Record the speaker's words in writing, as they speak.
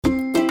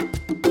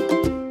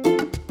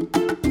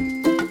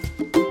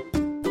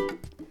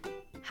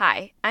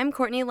Hi, I'm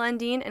Courtney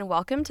Lundeen, and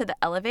welcome to the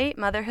Elevate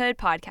Motherhood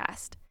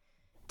podcast.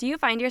 Do you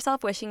find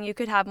yourself wishing you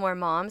could have more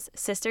moms,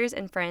 sisters,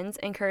 and friends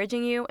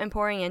encouraging you and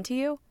pouring into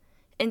you,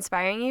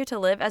 inspiring you to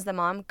live as the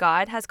mom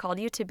God has called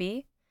you to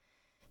be?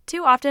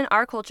 Too often,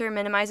 our culture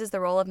minimizes the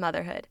role of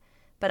motherhood,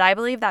 but I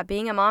believe that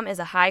being a mom is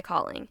a high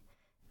calling,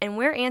 and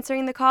we're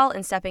answering the call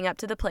and stepping up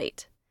to the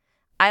plate.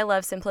 I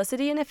love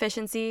simplicity and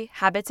efficiency,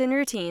 habits and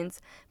routines,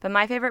 but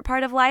my favorite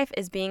part of life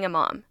is being a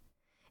mom.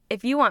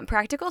 If you want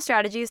practical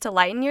strategies to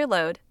lighten your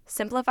load,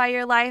 simplify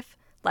your life,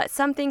 let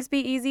some things be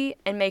easy,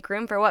 and make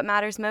room for what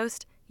matters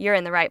most, you're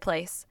in the right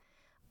place.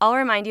 I'll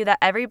remind you that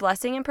every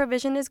blessing and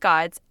provision is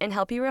God's and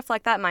help you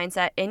reflect that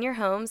mindset in your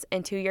homes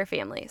and to your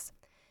families.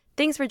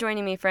 Thanks for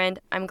joining me, friend.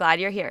 I'm glad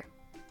you're here.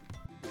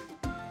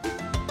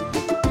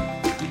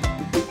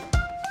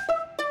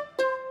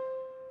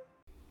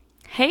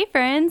 Hey,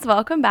 friends.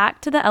 Welcome back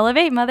to the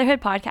Elevate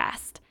Motherhood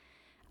podcast.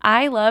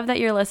 I love that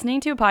you're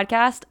listening to a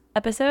podcast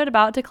episode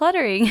about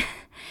decluttering.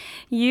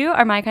 You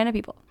are my kind of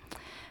people.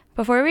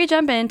 Before we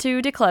jump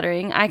into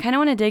decluttering, I kind of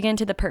want to dig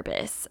into the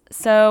purpose.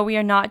 So we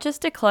are not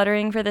just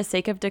decluttering for the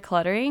sake of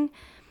decluttering,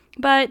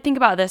 but think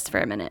about this for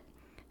a minute.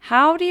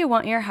 How do you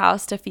want your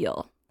house to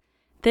feel?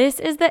 This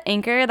is the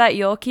anchor that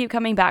you'll keep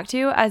coming back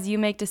to as you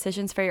make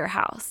decisions for your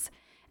house.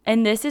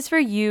 And this is for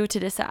you to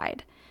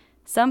decide.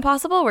 Some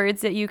possible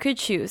words that you could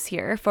choose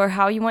here for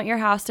how you want your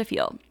house to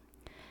feel.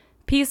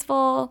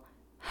 Peaceful,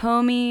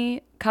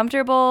 homey,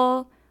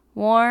 comfortable,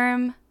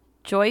 warm,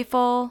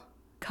 joyful,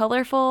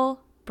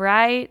 colorful,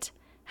 bright,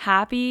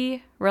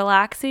 happy,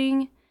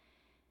 relaxing.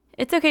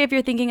 It's okay if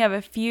you're thinking of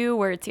a few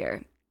words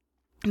here,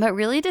 but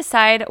really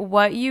decide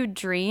what you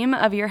dream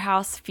of your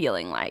house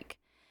feeling like.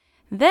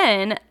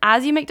 Then,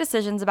 as you make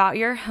decisions about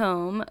your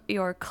home,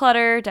 your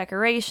clutter,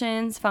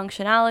 decorations,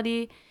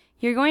 functionality,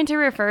 you're going to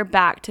refer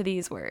back to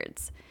these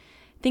words.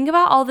 Think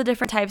about all the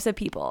different types of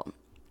people.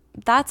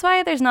 That's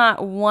why there's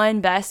not one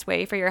best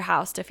way for your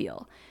house to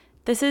feel.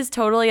 This is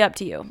totally up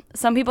to you.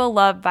 Some people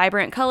love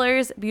vibrant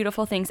colors,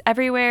 beautiful things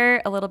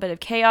everywhere, a little bit of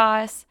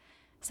chaos.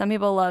 Some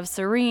people love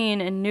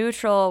serene and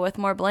neutral with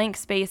more blank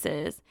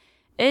spaces.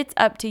 It's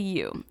up to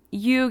you.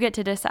 You get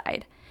to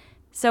decide.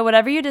 So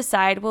whatever you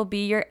decide will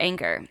be your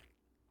anchor.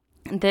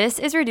 This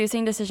is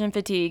reducing decision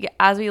fatigue,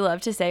 as we love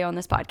to say on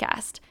this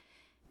podcast.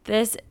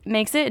 This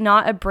makes it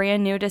not a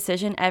brand new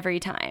decision every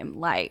time,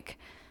 like,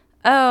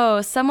 oh,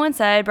 someone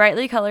said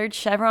brightly colored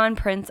chevron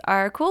prints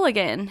are cool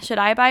again. Should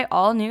I buy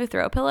all new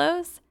throw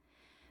pillows?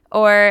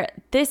 Or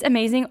this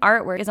amazing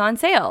artwork is on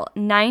sale,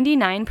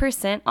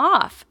 99%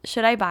 off.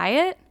 Should I buy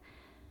it?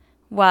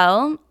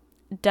 Well,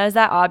 does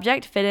that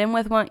object fit in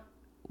with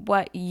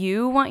what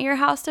you want your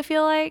house to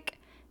feel like?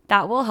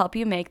 That will help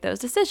you make those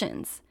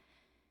decisions.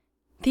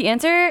 The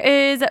answer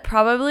is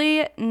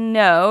probably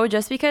no.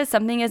 Just because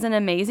something is an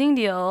amazing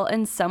deal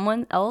and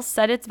someone else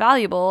said it's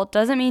valuable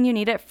doesn't mean you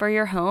need it for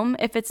your home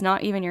if it's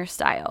not even your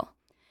style.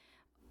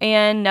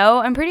 And no,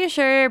 I'm pretty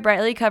sure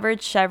brightly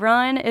covered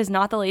chevron is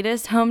not the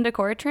latest home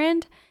decor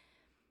trend.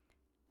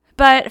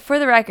 But for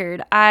the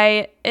record,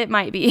 it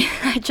might be.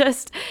 I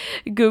just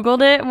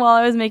Googled it while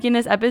I was making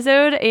this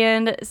episode,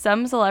 and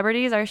some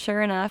celebrities are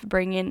sure enough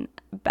bringing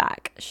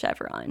back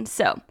chevron.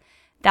 So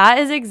that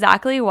is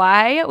exactly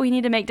why we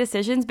need to make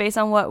decisions based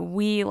on what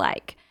we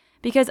like,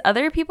 because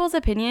other people's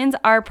opinions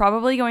are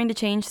probably going to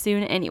change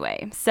soon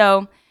anyway.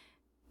 So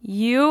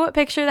you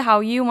picture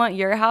how you want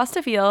your house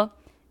to feel,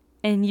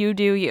 and you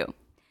do you.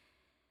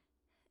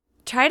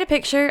 Try to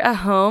picture a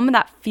home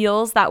that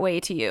feels that way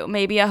to you.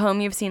 Maybe a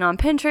home you've seen on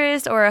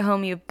Pinterest, or a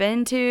home you've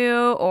been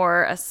to,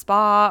 or a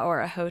spa,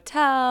 or a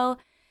hotel.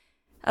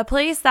 A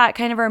place that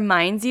kind of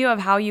reminds you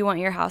of how you want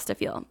your house to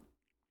feel.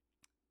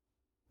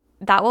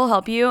 That will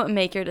help you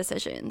make your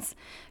decisions.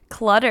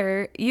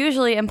 Clutter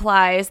usually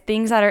implies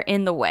things that are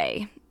in the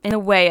way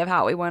of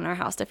how we want our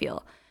house to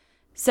feel.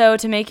 So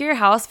to make your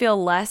house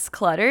feel less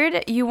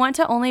cluttered, you want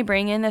to only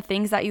bring in the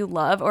things that you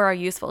love or are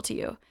useful to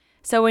you.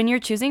 So when you're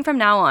choosing from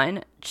now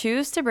on,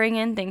 choose to bring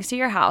in things to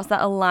your house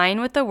that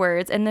align with the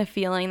words and the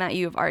feeling that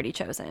you've already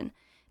chosen.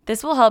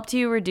 This will help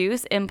to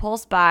reduce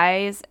impulse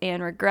buys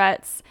and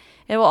regrets.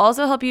 It will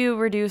also help you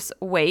reduce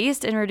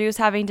waste and reduce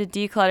having to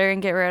declutter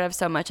and get rid of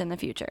so much in the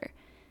future.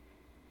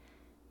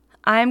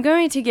 I'm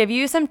going to give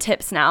you some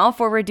tips now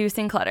for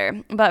reducing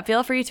clutter, but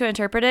feel free to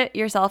interpret it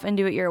yourself and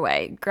do it your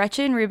way.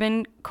 Gretchen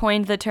Rubin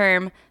coined the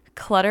term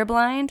clutter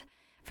blind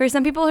for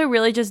some people who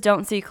really just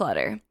don't see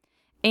clutter.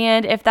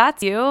 And if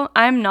that's you,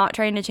 I'm not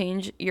trying to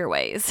change your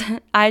ways.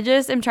 I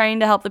just am trying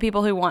to help the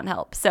people who want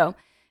help. So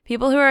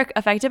people who are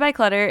affected by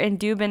clutter and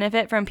do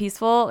benefit from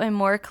peaceful and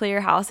more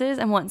clear houses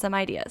and want some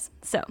ideas.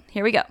 So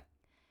here we go.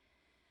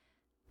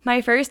 My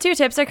first two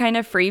tips are kind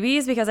of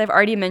freebies because I've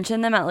already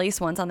mentioned them at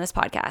least once on this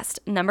podcast.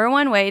 Number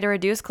one way to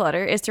reduce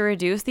clutter is to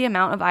reduce the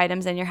amount of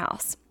items in your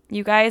house.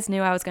 You guys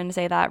knew I was going to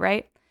say that,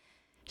 right?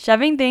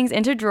 Shoving things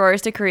into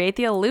drawers to create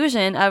the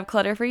illusion of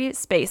clutter-free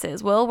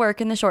spaces will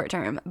work in the short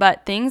term,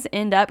 but things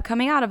end up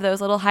coming out of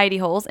those little hidey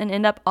holes and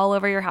end up all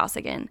over your house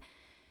again.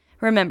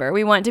 Remember,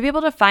 we want to be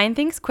able to find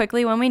things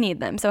quickly when we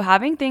need them, so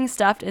having things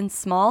stuffed in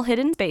small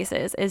hidden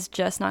spaces is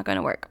just not going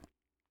to work.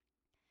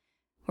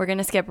 We're going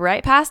to skip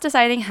right past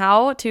deciding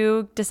how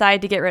to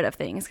decide to get rid of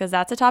things because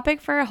that's a topic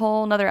for a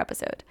whole nother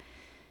episode.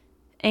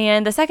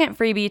 And the second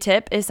freebie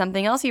tip is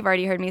something else you've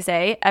already heard me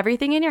say.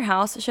 Everything in your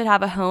house should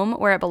have a home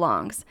where it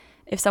belongs.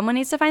 If someone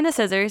needs to find the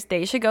scissors,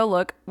 they should go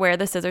look where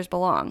the scissors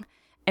belong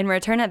and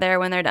return it there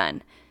when they're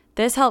done.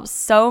 This helps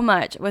so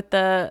much with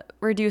the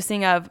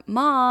reducing of,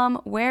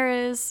 Mom, where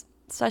is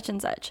such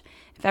and such?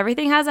 If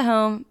everything has a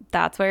home,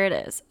 that's where it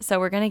is. So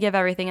we're going to give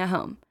everything a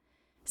home.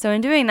 So in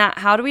doing that,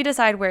 how do we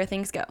decide where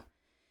things go?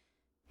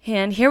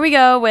 And here we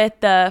go with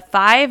the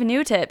 5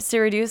 new tips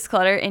to reduce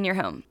clutter in your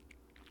home.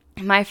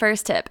 My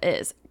first tip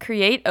is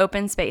create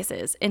open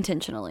spaces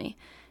intentionally.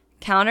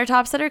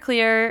 Countertops that are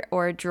clear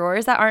or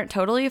drawers that aren't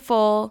totally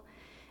full.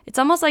 It's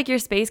almost like your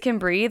space can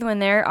breathe when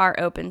there are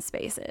open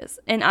spaces.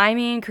 And I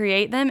mean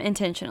create them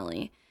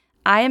intentionally.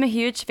 I am a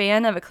huge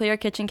fan of a clear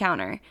kitchen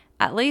counter.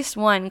 At least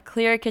one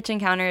clear kitchen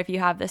counter if you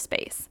have the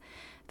space.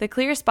 The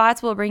clear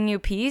spots will bring you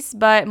peace,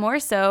 but more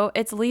so,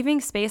 it's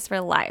leaving space for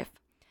life.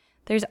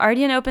 There's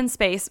already an open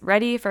space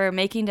ready for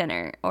making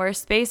dinner, or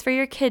space for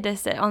your kid to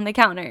sit on the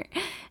counter,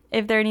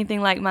 if they're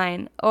anything like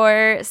mine,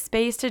 or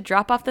space to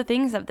drop off the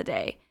things of the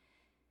day.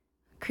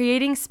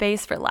 Creating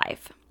space for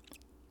life.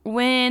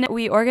 When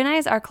we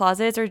organize our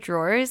closets or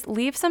drawers,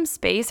 leave some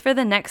space for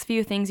the next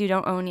few things you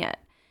don't own yet.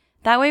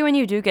 That way, when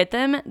you do get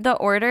them, the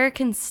order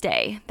can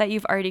stay that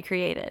you've already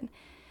created.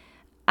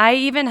 I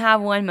even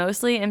have one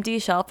mostly empty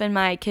shelf in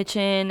my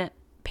kitchen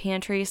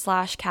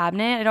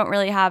pantry/cabinet. I don't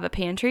really have a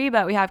pantry,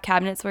 but we have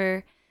cabinets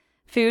where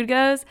food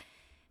goes.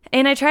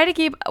 And I try to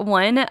keep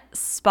one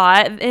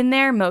spot in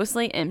there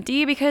mostly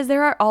empty because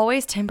there are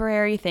always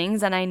temporary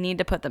things and I need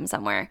to put them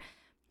somewhere.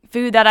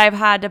 Food that I've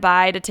had to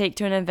buy to take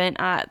to an event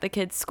at the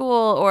kids'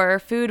 school, or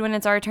food when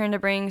it's our turn to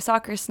bring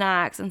soccer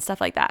snacks and stuff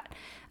like that.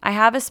 I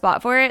have a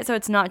spot for it so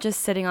it's not just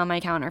sitting on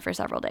my counter for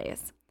several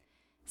days.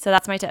 So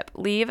that's my tip.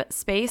 Leave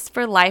space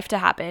for life to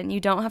happen. You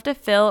don't have to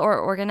fill or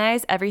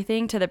organize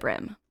everything to the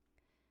brim.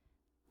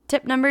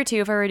 Tip number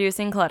 2 for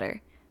reducing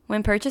clutter.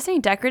 When purchasing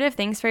decorative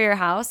things for your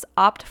house,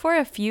 opt for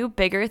a few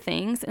bigger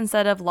things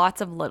instead of lots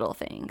of little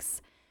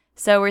things.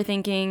 So we're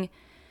thinking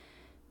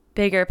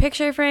bigger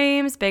picture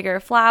frames, bigger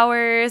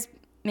flowers,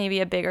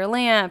 maybe a bigger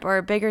lamp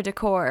or bigger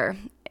decor,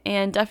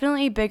 and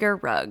definitely bigger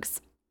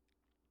rugs.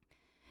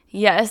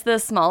 Yes, the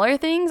smaller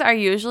things are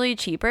usually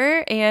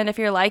cheaper, and if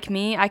you're like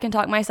me, I can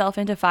talk myself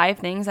into 5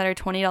 things that are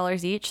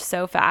 $20 each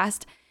so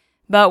fast.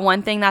 But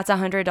one thing that's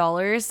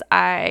 $100,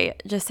 I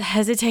just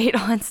hesitate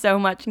on so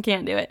much and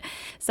can't do it.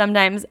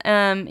 Sometimes,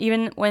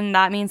 even when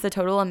that means the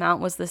total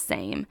amount was the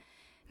same.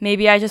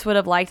 Maybe I just would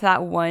have liked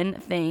that one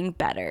thing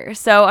better.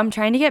 So I'm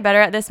trying to get better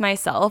at this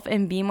myself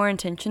and be more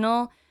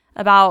intentional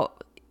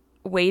about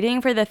waiting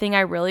for the thing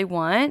I really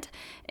want.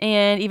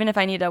 And even if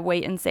I need to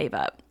wait and save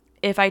up.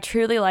 If I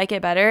truly like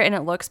it better and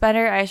it looks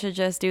better, I should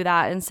just do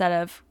that instead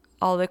of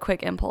all the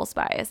quick impulse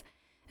buys.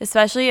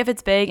 Especially if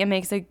it's big and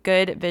makes a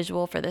good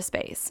visual for the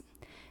space.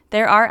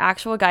 There are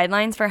actual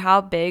guidelines for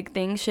how big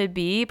things should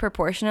be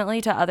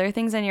proportionately to other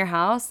things in your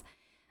house.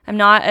 I'm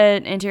not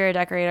an interior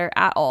decorator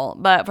at all,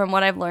 but from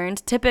what I've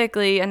learned,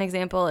 typically an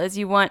example is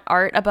you want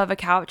art above a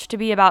couch to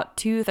be about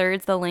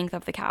 2/3 the length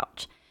of the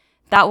couch.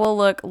 That will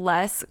look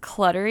less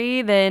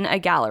cluttery than a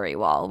gallery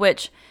wall,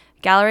 which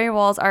gallery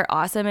walls are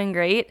awesome and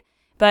great,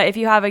 but if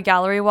you have a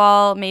gallery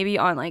wall maybe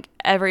on like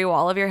every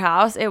wall of your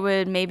house, it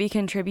would maybe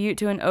contribute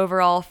to an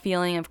overall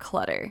feeling of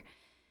clutter.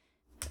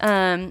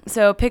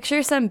 So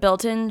picture some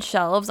built-in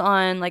shelves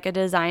on like a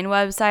design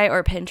website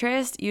or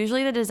Pinterest.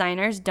 Usually the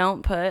designers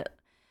don't put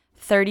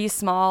 30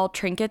 small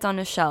trinkets on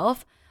a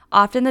shelf.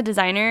 Often the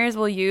designers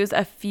will use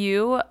a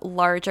few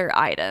larger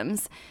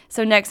items.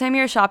 So next time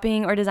you're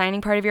shopping or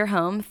designing part of your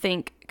home,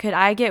 think, could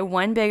I get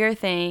one bigger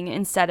thing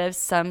instead of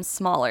some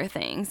smaller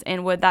things?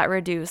 And would that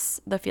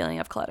reduce the feeling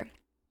of clutter?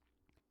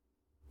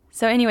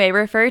 So anyway,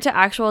 refer to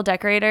actual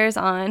decorators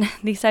on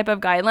these type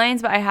of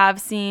guidelines, but I have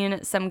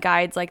seen some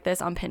guides like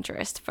this on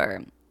Pinterest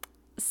for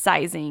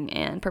sizing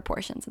and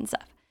proportions and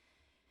stuff.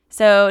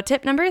 So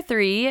tip number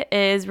 3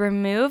 is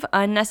remove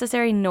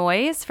unnecessary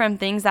noise from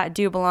things that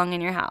do belong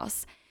in your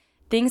house.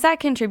 Things that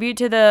contribute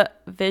to the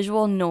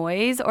visual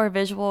noise or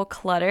visual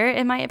clutter,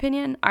 in my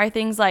opinion, are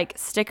things like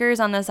stickers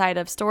on the side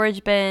of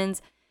storage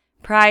bins,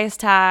 price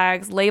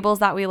tags, labels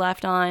that we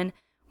left on,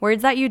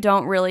 words that you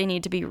don't really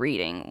need to be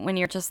reading when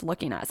you're just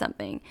looking at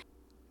something.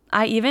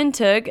 I even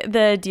took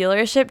the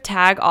dealership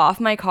tag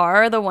off my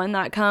car, the one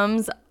that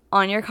comes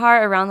on your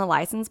car around the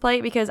license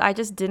plate, because I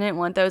just didn't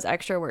want those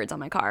extra words on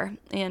my car.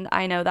 And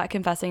I know that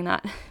confessing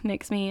that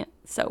makes me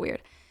so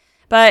weird.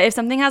 But if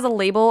something has a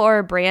label or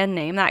a brand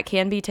name that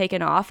can be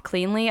taken off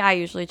cleanly, I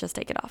usually just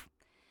take it off.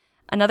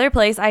 Another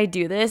place I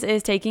do this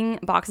is taking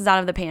boxes out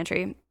of the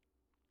pantry.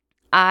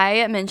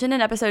 I mentioned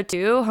in episode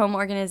 2, home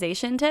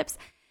organization tips,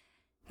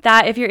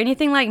 that if you're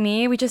anything like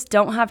me, we just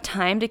don't have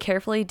time to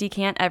carefully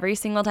decant every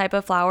single type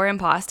of flour and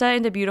pasta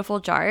into beautiful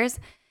jars.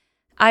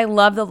 I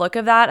love the look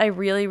of that. I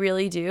really,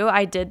 really do.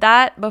 I did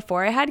that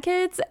before I had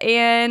kids,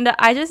 and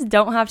I just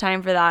don't have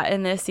time for that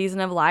in this season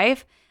of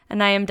life.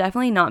 And I am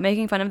definitely not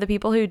making fun of the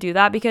people who do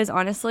that, because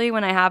honestly,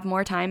 when I have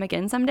more time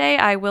again someday,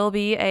 I will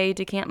be a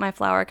decant my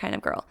flour kind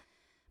of girl.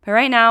 But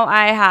right now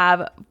I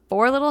have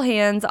 4 little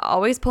hands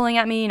always pulling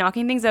at me,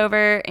 knocking things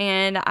over,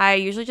 and I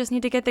usually just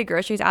need to get the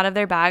groceries out of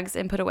their bags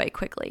and put away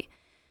quickly.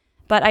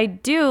 But I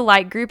do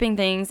like grouping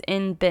things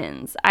in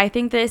bins. I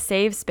think this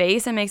saves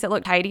space and makes it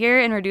look tidier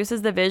and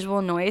reduces the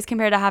visual noise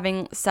compared to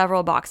having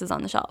several boxes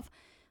on the shelf,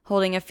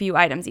 holding a few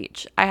items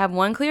each. I have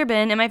one clear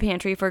bin in my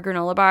pantry for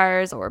granola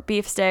bars or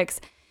beef sticks,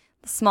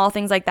 small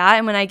things like that.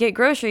 And when I get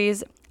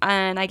groceries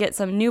and I get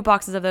some new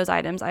boxes of those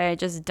items, I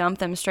just dump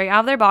them straight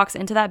out of their box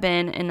into that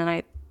bin, and then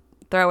I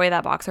throw away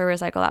that box or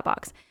recycle that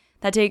box.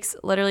 That takes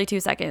literally 2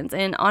 seconds,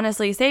 and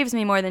honestly saves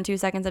me more than 2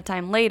 seconds of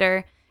time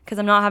later because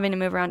I'm not having to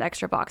move around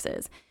extra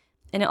boxes.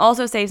 And it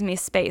also saves me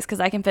space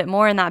because I can fit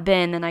more in that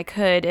bin than I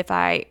could if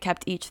I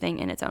kept each thing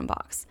in its own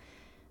box.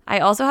 I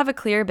also have a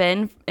clear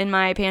bin in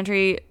my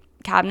pantry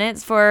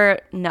cabinets for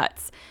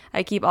nuts.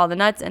 I keep all the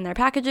nuts in their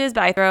packages,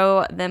 but I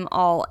throw them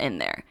all in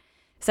there.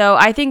 So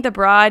I think the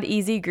broad,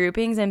 easy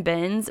groupings and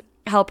bins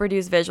help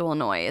reduce visual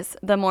noise.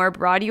 The more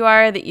broad you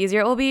are, the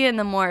easier it will be, and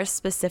the more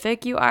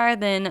specific you are,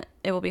 then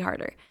it will be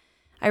harder.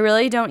 I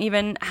really don't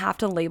even have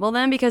to label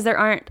them because there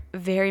aren't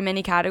very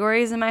many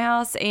categories in my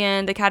house,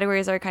 and the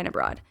categories are kind of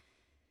broad.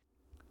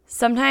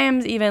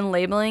 Sometimes even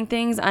labeling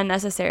things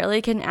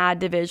unnecessarily can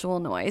add to visual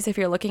noise if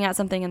you're looking at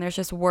something and there's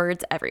just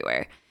words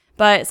everywhere.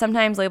 But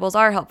sometimes labels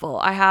are helpful.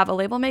 I have a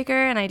label maker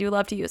and I do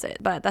love to use it,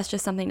 but that's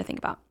just something to think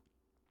about.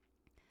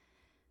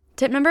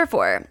 Tip number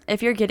 4,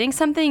 if you're getting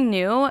something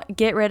new,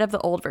 get rid of the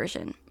old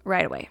version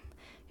right away.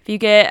 If you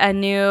get a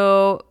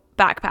new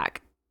backpack,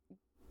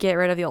 get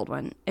rid of the old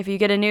one. If you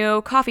get a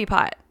new coffee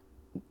pot,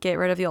 get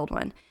rid of the old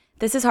one.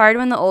 This is hard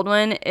when the old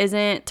one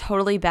isn't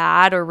totally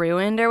bad or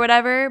ruined or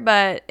whatever,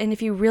 and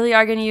if you really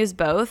are going to use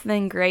both,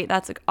 then great,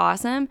 that's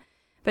awesome.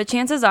 But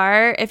chances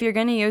are, if you're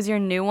going to use your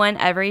new one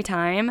every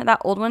time,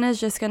 that old one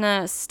is just going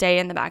to stay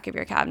in the back of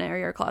your cabinet or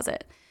your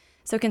closet.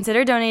 So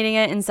consider donating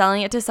it and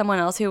selling it to someone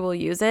else who will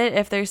use it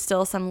if there's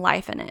still some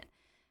life in it.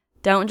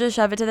 Don't just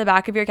shove it to the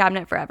back of your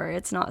cabinet forever.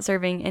 It's not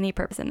serving any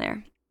purpose in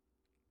there.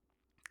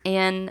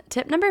 And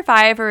tip number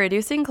 5 for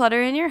reducing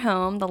clutter in your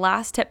home, the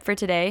last tip for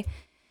today,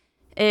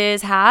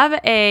 is have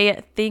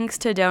a things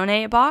to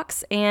donate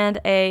box and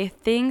a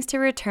things to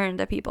return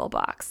to people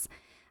box.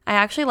 I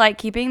actually like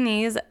keeping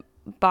these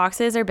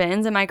boxes or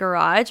bins in my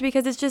garage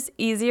because it's just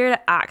easier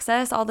to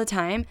access all the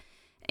time,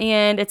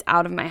 and it's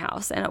out of my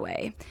house in a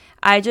way.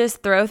 I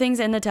just throw things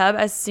in the tub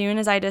as soon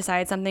as I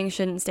decide something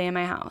shouldn't stay in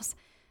my house.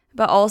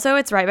 But also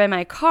it's right by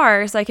my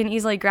car, so I can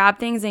easily grab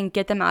things and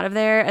get them out of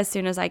there as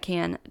soon as I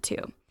can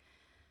too.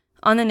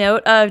 On the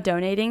note of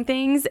donating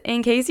things,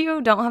 in case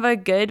you don't have a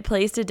good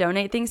place to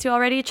donate things to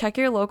already, check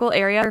your local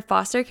area for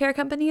foster care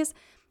companies.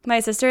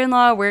 My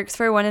sister-in-law works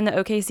for one in the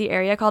OKC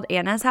area called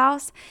Anna's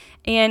House,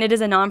 and it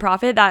is a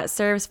nonprofit that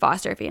serves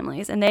foster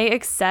families, and they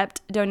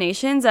accept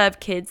donations of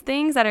kids'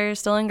 things that are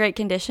still in great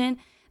condition.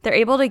 They're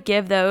able to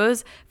give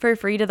those for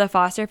free to the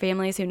foster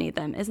families who need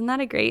them. Isn't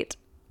that a great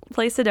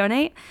place to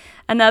donate?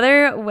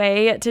 Another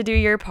way to do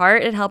your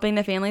part in helping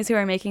the families who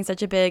are making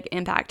such a big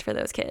impact for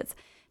those kids.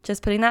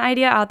 Just putting that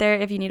idea out there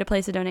if you need a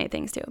place to donate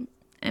things to.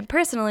 And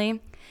personally,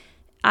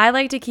 I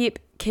like to keep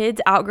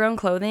kids' outgrown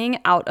clothing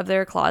out of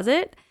their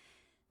closet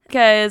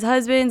because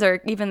husbands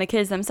or even the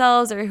kids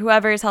themselves or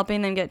whoever is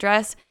helping them get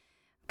dressed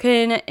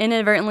can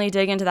inadvertently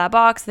dig into that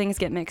box, things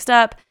get mixed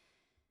up,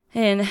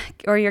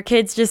 or your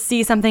kids just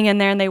see something in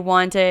there and they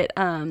want it.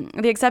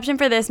 The exception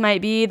for this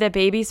might be the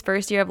baby's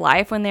first year of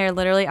life when they're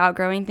literally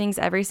outgrowing things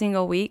every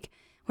single week.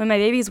 When my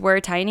babies were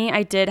tiny,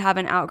 I did have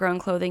an outgrown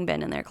clothing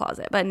bin in their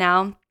closet, but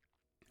now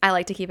I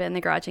like to keep it in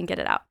the garage and get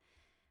it out.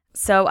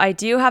 So I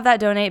do have that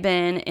donate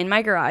bin in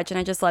my garage, and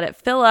I just let it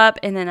fill up,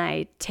 and then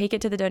I take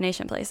it to the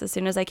donation place as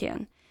soon as I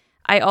can.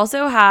 I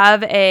also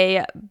have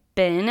a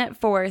bin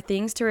for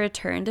things to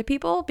return to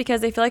people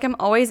because I feel like I'm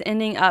always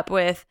ending up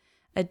with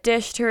a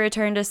dish to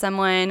return to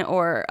someone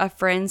or a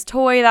friend's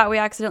toy that we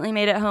accidentally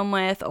made it home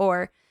with,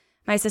 or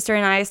my sister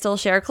and I still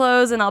share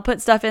clothes, and I'll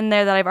put stuff in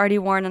there that I've already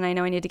worn and I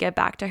know I need to get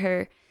back to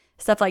her,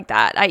 stuff like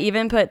that. I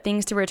even put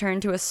things to return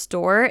to a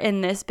store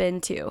in this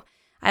bin too.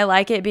 I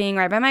like it being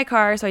right by my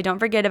car so I don't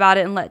forget about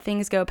it and let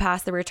things go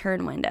past the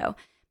return window.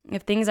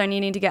 If things are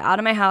needing to get out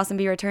of my house and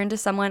be returned to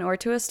someone or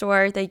to a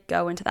store, they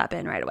go into that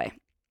bin right away.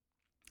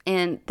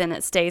 And then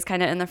it stays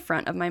kind of in the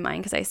front of my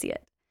mind because I see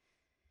it.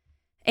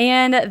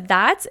 And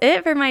that's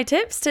it for my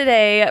tips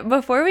today.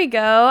 Before we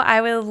go,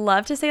 I would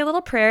love to say a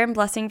little prayer and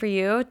blessing for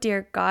you.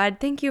 Dear God,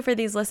 thank you for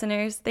these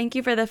listeners. Thank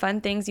you for the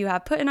fun things you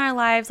have put in our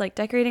lives, like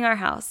decorating our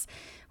house.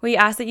 We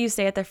ask that you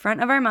stay at the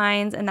front of our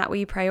minds and that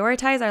we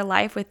prioritize our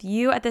life with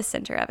you at the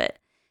center of it.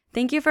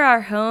 Thank you for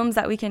our homes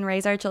that we can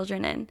raise our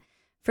children in.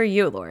 For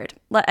you, Lord,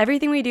 let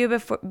everything we do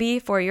be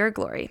for your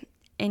glory.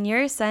 In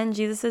your Son,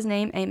 Jesus'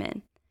 name,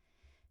 amen.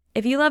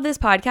 If you love this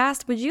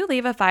podcast, would you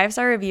leave a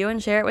 5-star review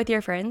and share it with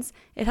your friends?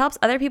 It helps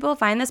other people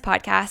find this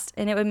podcast,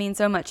 and it would mean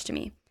so much to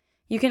me.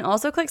 You can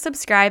also click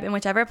subscribe in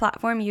whichever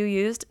platform you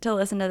used to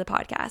listen to the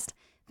podcast.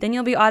 Then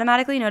you'll be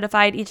automatically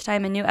notified each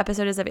time a new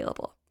episode is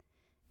available.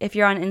 If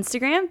you're on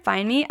Instagram,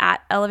 find me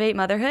at Elevate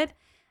Motherhood.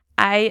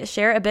 I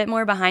share a bit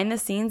more behind the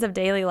scenes of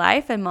daily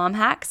life and mom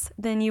hacks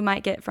than you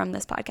might get from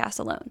this podcast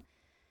alone.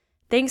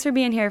 Thanks for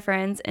being here,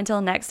 friends.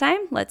 Until next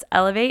time, let's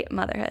elevate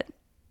motherhood.